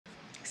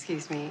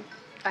Excuse me,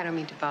 I don't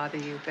mean to bother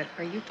you, but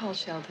are you Paul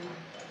Sheldon?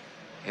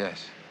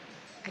 Yes.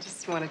 I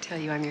just want to tell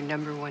you I'm your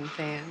 #1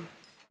 fan.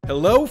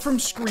 Hello from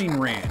Screen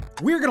Rant.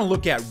 We're going to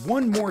look at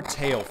one more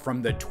tale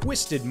from the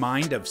twisted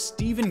mind of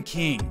Stephen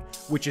King,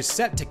 which is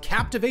set to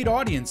captivate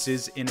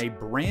audiences in a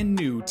brand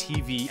new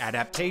TV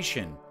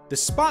adaptation. The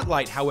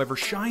spotlight, however,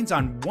 shines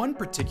on one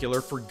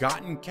particular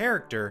forgotten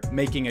character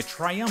making a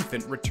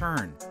triumphant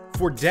return.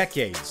 For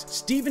decades,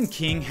 Stephen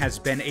King has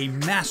been a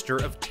master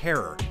of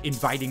terror,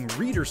 inviting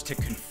readers to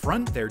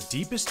confront their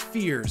deepest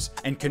fears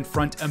and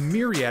confront a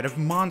myriad of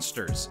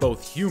monsters,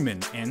 both human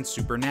and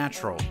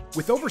supernatural.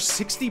 With over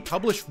 60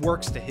 published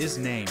works to his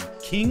name,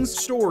 King's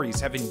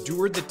stories have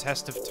endured the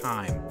test of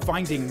time,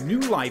 finding new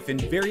life in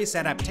various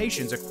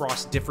adaptations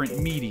across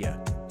different media.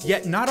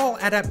 Yet not all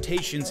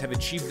adaptations have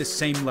achieved the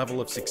same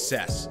level of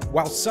success.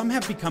 While some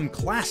have become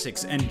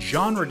classics and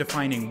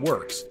genre-defining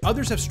works,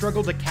 others have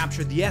struggled to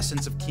capture the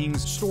essence of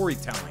King's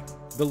storytelling.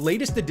 The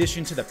latest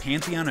addition to the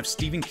pantheon of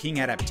Stephen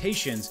King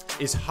adaptations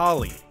is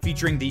Holly,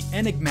 featuring the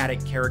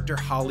enigmatic character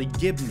Holly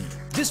Gibney.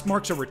 This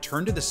marks a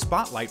return to the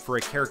spotlight for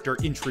a character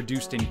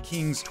introduced in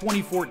King's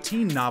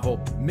 2014 novel,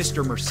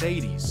 Mr.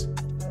 Mercedes.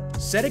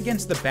 Set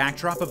against the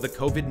backdrop of the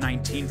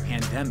COVID-19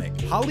 pandemic,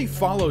 Holly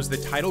follows the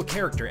title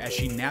character as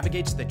she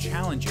navigates the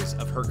challenges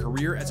of her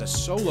career as a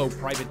solo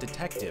private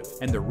detective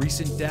and the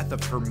recent death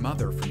of her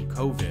mother from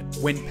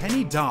COVID. When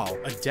Penny Dahl,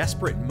 a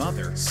desperate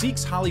mother,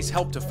 seeks Holly's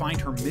help to find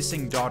her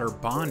missing daughter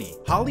Bonnie,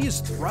 Holly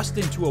is thrust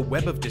into a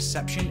web of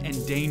deception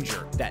and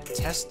danger that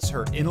tests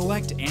her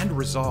intellect and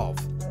resolve.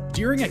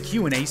 During a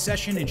Q&A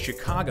session in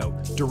Chicago,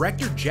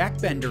 director Jack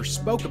Bender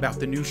spoke about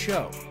the new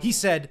show. He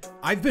said,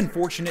 "I've been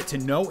fortunate to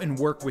know and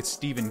work with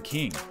Stephen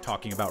King,"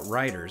 talking about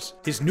writers.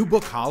 His new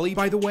book, Holly,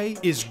 by the way,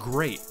 is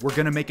great. We're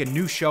gonna make a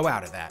new show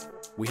out of that.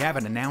 We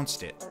haven't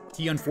announced it.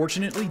 He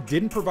unfortunately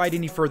didn't provide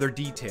any further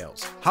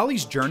details.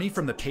 Holly's journey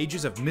from the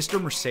pages of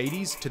Mr.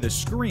 Mercedes to the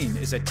screen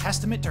is a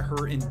testament to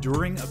her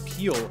enduring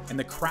appeal and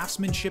the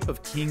craftsmanship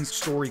of King's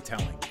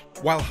storytelling.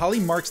 While Holly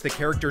marks the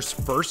character's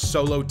first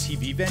solo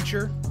TV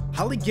venture,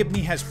 Holly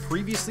Gibney has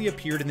previously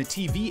appeared in the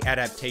TV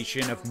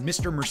adaptation of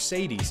Mr.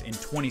 Mercedes in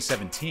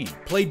 2017,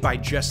 played by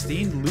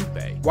Justine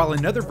Lupe, while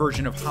another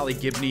version of Holly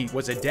Gibney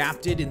was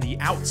adapted in The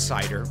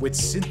Outsider with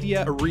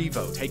Cynthia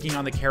Erivo taking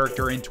on the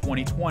character in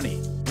 2020.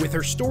 With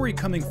her story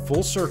coming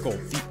full circle,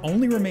 the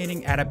only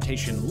remaining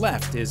adaptation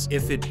left is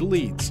If It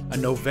Bleeds, a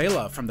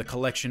novella from the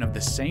collection of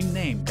the same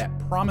name that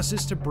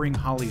promises to bring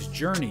Holly's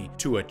journey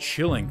to a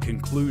chilling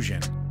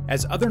conclusion.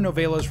 As other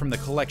novellas from the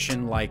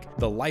collection like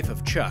The Life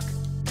of Chuck,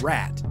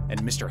 Rat,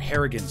 and Mr.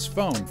 Harrigan's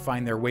Phone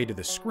find their way to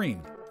the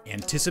screen,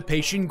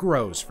 anticipation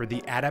grows for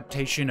the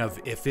adaptation of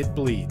If It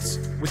Bleeds.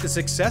 With the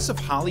success of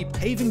Holly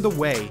paving the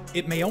way,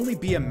 it may only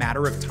be a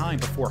matter of time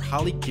before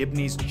Holly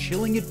Gibney's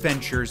chilling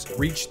adventures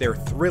reach their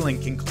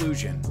thrilling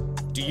conclusion.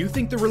 Do you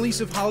think the release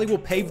of Holly will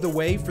pave the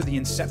way for the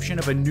inception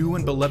of a new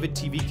and beloved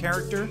TV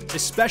character,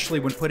 especially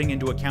when putting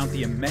into account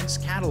the immense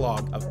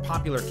catalog of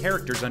popular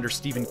characters under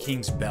Stephen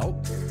King's belt?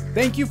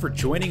 Thank you for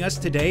joining us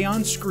today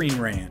on Screen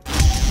Rant.